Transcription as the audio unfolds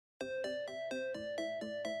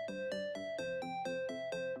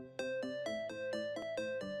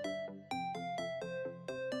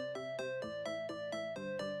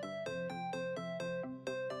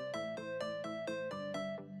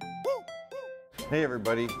Hey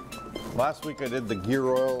everybody, last week I did the gear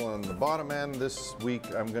oil on the bottom end. This week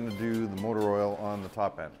I'm going to do the motor oil on the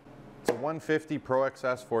top end. It's a 150 Pro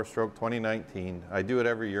XS 4-stroke 2019. I do it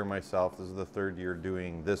every year myself. This is the third year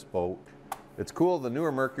doing this boat. It's cool, the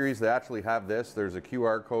newer Mercuries, they actually have this. There's a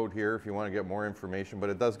QR code here if you want to get more information, but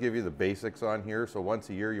it does give you the basics on here. So once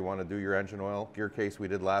a year you want to do your engine oil, gear case we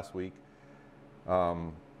did last week.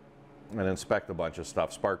 And inspect a bunch of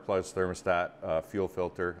stuff, spark plugs, thermostat, fuel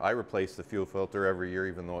filter. I replace the fuel filter every year,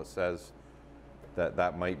 even though it says that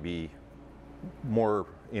that might be more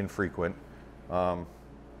infrequent.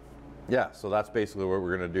 Yeah, so that's basically what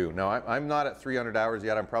we're gonna do. Now, I'm not at 300 hours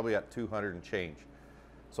yet, I'm probably at 200 and change.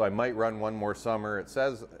 So I might run one more summer. It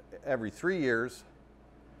says every 3 years,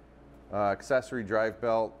 accessory drive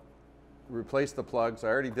belt, replace the plugs. I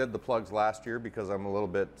already did the plugs last year because I'm a little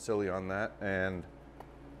bit silly on that. And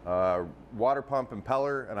water pump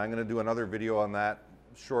impeller, and I'm going to do another video on that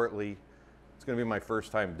shortly. It's going to be my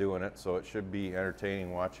first time doing it, so it should be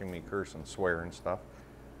entertaining watching me curse and swear and stuff.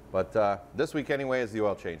 But this week anyway is the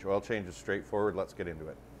oil change. Oil change is straightforward. Let's get into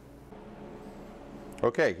it.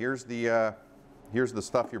 Okay, here's the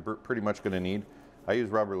stuff you're pretty much going to need. I use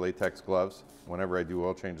rubber latex gloves whenever I do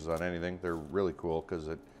oil changes on anything. They're really cool because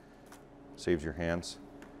it saves your hands.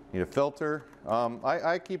 Need a filter.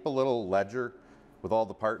 I keep a little ledger with all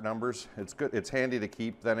the part numbers. It's good, it's handy to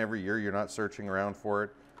keep, then every year you're not searching around for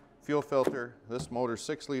it. Fuel filter, this motor's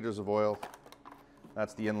 6 liters of oil.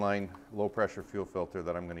 That's the inline low pressure fuel filter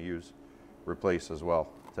that I'm going to use, replace as well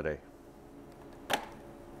today.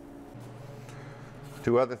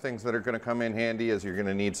 Two other things that are going to come in handy is you're going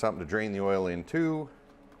to need something to drain the oil into,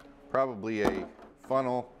 probably a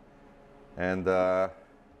funnel, and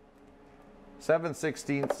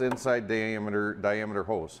 7/16 inside diameter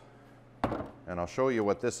hose. And I'll show you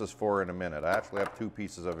what this is for in a minute. I actually have 2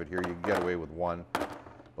 pieces of it here. You can get away with 1. But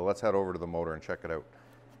let's head over to the motor and check it out.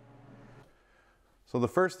 So the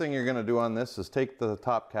first thing you're going to do on this is take the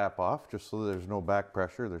top cap off, just so there's no back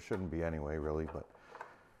pressure. There shouldn't be anyway, really, but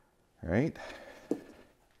all right.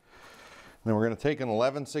 Then we're going to take an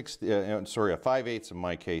 5/8 in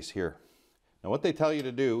my case here. Now what they tell you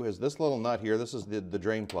to do is this little nut here, this is the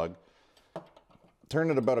drain plug. Turn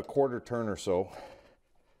it about a 1/4 turn or so.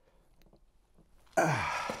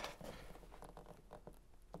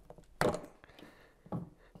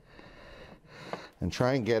 And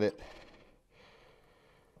try and get it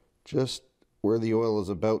just where the oil is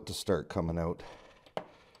about to start coming out.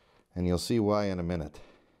 And you'll see why in a minute.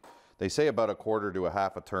 They say about a 1/4 to a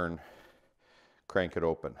 1/2 turn, crank it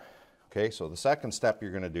open. Okay, so the second step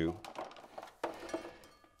you're going to do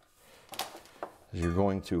is you're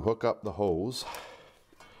going to hook up the hose.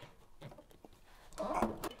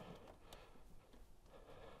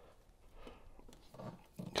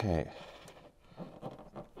 Okay,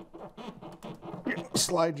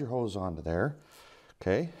 slide your hose onto there.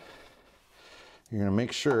 Okay, you're going to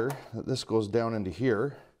make sure that this goes down into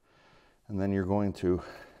here, and then you're going to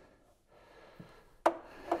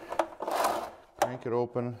crank it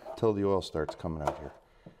open till the oil starts coming out here.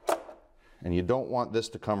 And you don't want this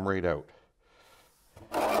to come right out.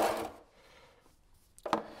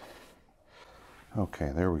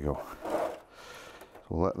 Okay, there we go. So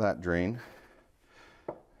we'll let that drain.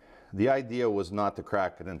 The idea was not to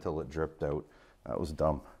crack it until it dripped out. That was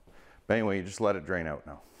dumb. But anyway, you just let it drain out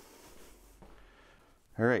now.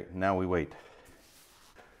 All right, now we wait.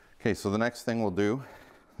 Okay, so the next thing we'll do,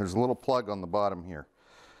 there's a little plug on the bottom here.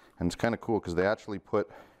 And it's kind of cool because they actually put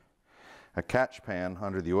a catch pan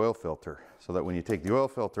under the oil filter so that when you take the oil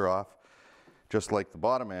filter off, just like the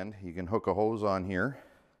bottom end, you can hook a hose on here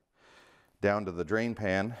down to the drain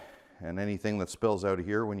pan, and anything that spills out of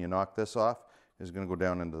here when you knock this off is going to go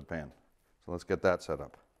down into the pan. So let's get that set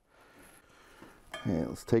up. Okay,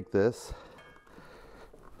 let's take this,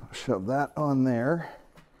 shove that on there.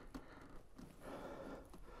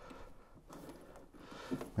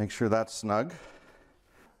 Make sure that's snug.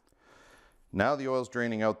 Now the oil's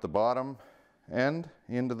draining out the bottom end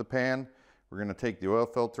into the pan. We're going to take the oil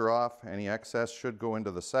filter off. Any excess should go into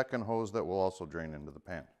the second hose that will also drain into the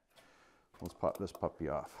pan. Let's pop this puppy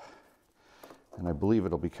off. And I believe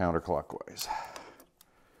it'll be counterclockwise.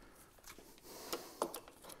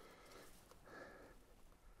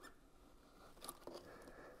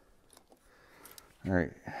 All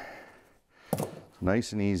right,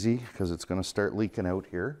 nice and easy because it's going to start leaking out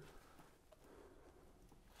here.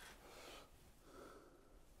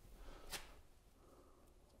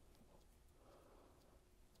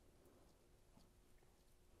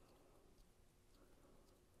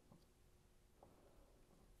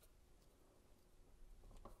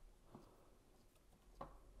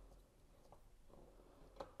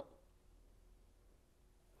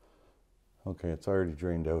 Okay, it's already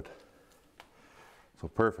drained out. So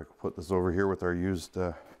perfect. Put this over here with our used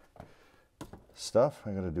stuff.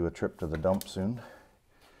 I gotta do a trip to the dump soon.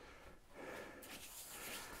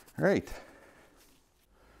 All right.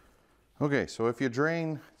 Okay, so if you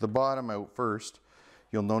drain the bottom out first,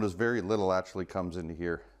 you'll notice very little actually comes into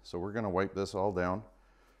here. So we're gonna wipe this all down.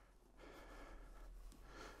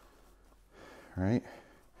 All right,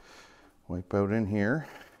 wipe out in here.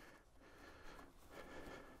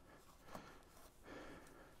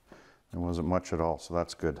 There wasn't much at all, so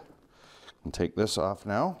that's good. And take this off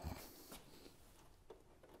now.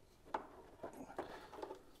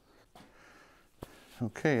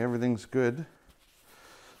 Okay, everything's good.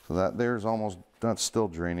 So that there's almost, that's still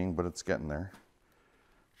draining, but it's getting there.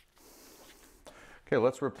 Okay,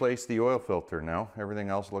 let's replace the oil filter now. Everything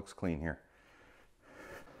else looks clean here.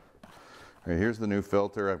 All right, here's the new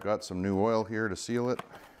filter. I've got some new oil here to seal it.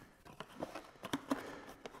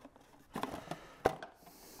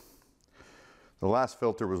 The last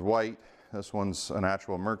filter was white. This one's an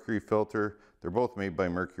actual Mercury filter. They're both made by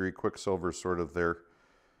Mercury. Quicksilver is sort of their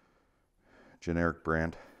generic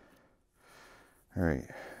brand. All right,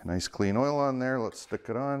 nice clean oil on there. Let's stick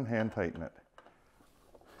it on, hand tighten it.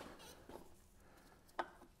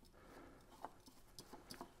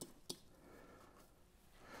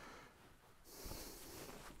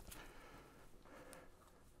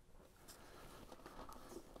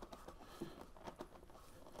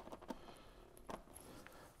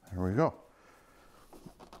 There we go.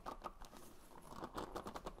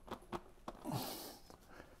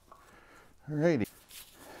 Alrighty.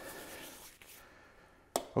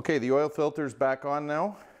 Okay, the oil filter's back on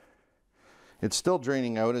now. It's still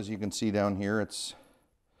draining out, as you can see down here. It's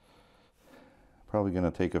probably going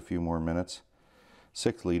to take a few more minutes.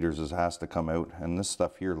 6 liters has to come out, and this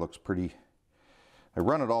stuff here looks pretty. I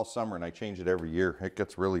run it all summer and I change it every year. It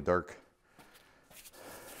gets really dark.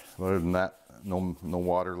 Other than that, no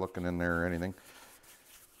water looking in there or anything.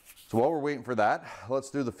 So while we're waiting for that,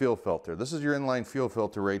 let's do the fuel filter. This is your inline fuel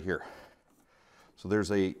filter right here. So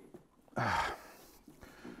there's a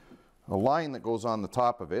line that goes on the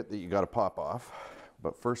top of it that you got to pop off.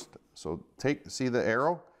 But first, so see the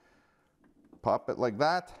arrow? Pop it like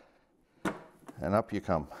that, and up you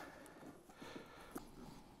come.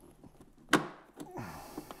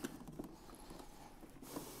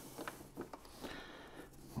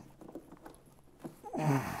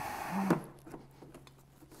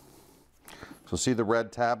 So see the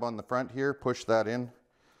red tab on the front here? Push that in,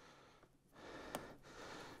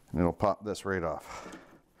 and it'll pop this right off.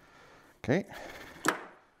 Okay.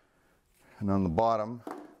 And on the bottom,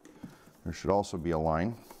 there should also be a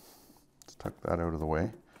line. Let's tuck that out of the way.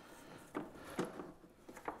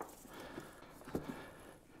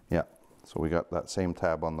 Yeah, so we got that same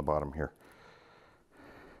tab on the bottom here.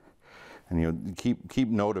 And you keep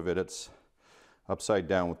note of it. It's upside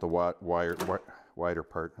down with the wider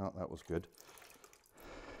part. Oh, that was good.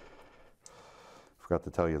 Forgot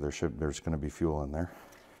to tell you there's going to be fuel in there.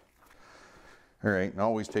 All right, and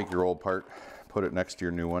always take your old part, put it next to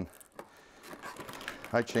your new one.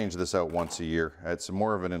 I change this out once a year. It's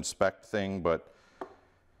more of an inspect thing, but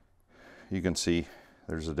you can see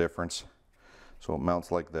there's a difference. So it mounts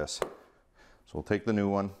like this. So we'll take the new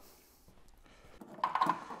one.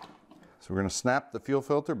 So we're going to snap the fuel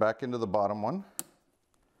filter back into the bottom one.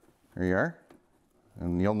 There you are.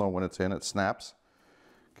 And you'll know when it's in, it snaps.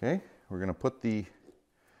 Okay, we're going to put the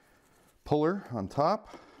puller on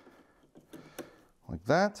top like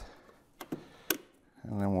that,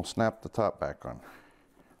 and then we'll snap the top back on.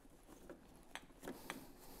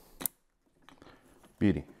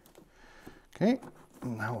 Beauty. Okay,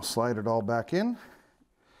 and now we'll slide it all back in.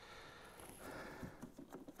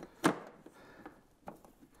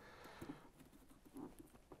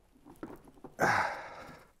 And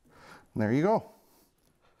there you go.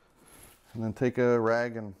 And then take a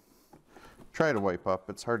rag and try to wipe up.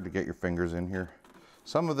 It's hard to get your fingers in here.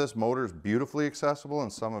 Some of this motor is beautifully accessible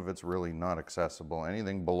and some of it's really not accessible.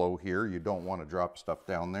 Anything below here, you don't want to drop stuff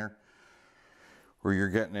down there where you're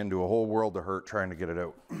getting into a whole world of hurt trying to get it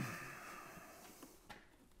out.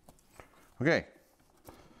 Okay.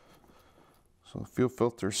 So the fuel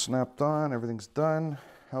filter's snapped on, everything's done.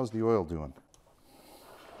 How's the oil doing?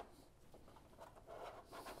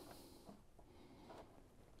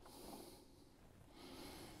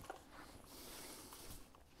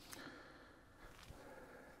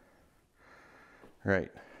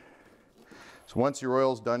 Right. So once your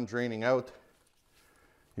oil's done draining out,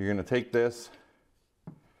 you're going to take this,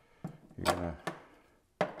 you're going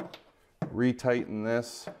to retighten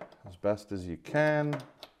this as best as you can.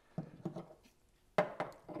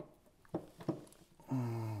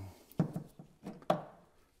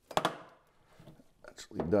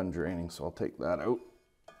 actually done draining, so I'll take that out.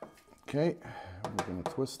 Okay, we're going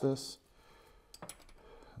to twist this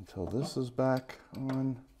until this is back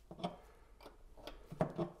on.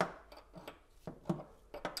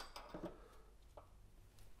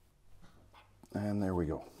 And there we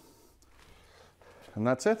go. And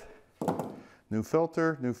that's it. New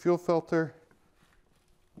filter, new fuel filter.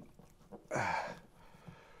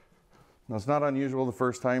 Now, it's not unusual the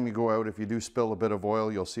first time you go out, if you do spill a bit of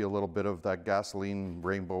oil, you'll see a little bit of that gasoline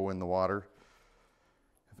rainbow in the water.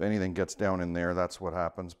 If anything gets down in there, that's what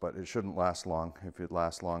happens, but it shouldn't last long. If it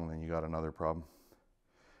lasts long, then you got another problem.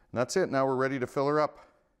 And that's it. Now we're ready to fill her up.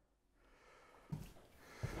 All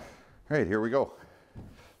right, here we go.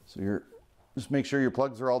 So just make sure your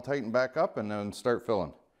plugs are all tightened back up and then start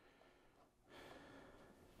filling.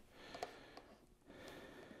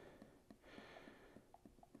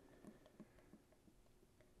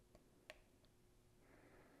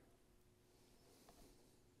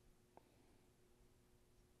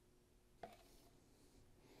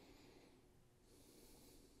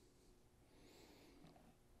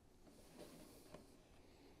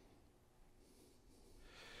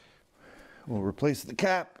 We'll replace the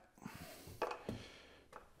cap.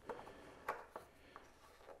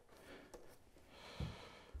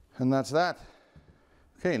 And that's that.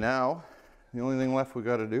 Okay, now the only thing left we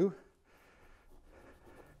got to do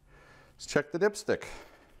is check the dipstick.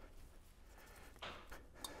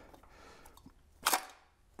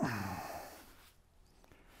 All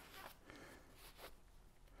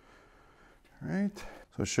right,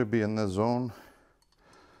 so it should be in the zone.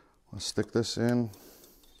 Let's stick this in.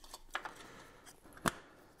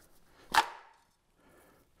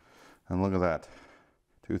 And look at that,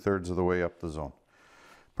 2/3 of the way up the zone.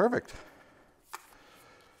 Perfect.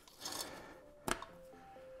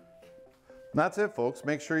 And that's it, folks.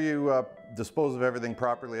 Make sure you dispose of everything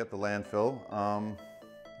properly at the landfill.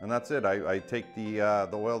 And that's it. I take the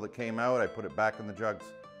oil that came out, I put it back in the jugs.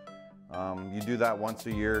 You do that once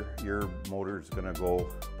a year, your motor's gonna go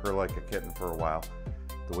purr like a kitten for a while,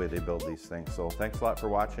 the way they build these things. So thanks a lot for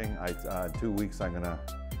watching. In 2 weeks, I'm gonna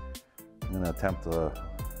attempt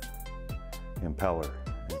the impeller.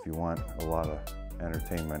 If you want a lot of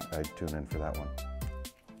entertainment, I'd tune in for that one.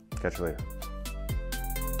 Catch you later.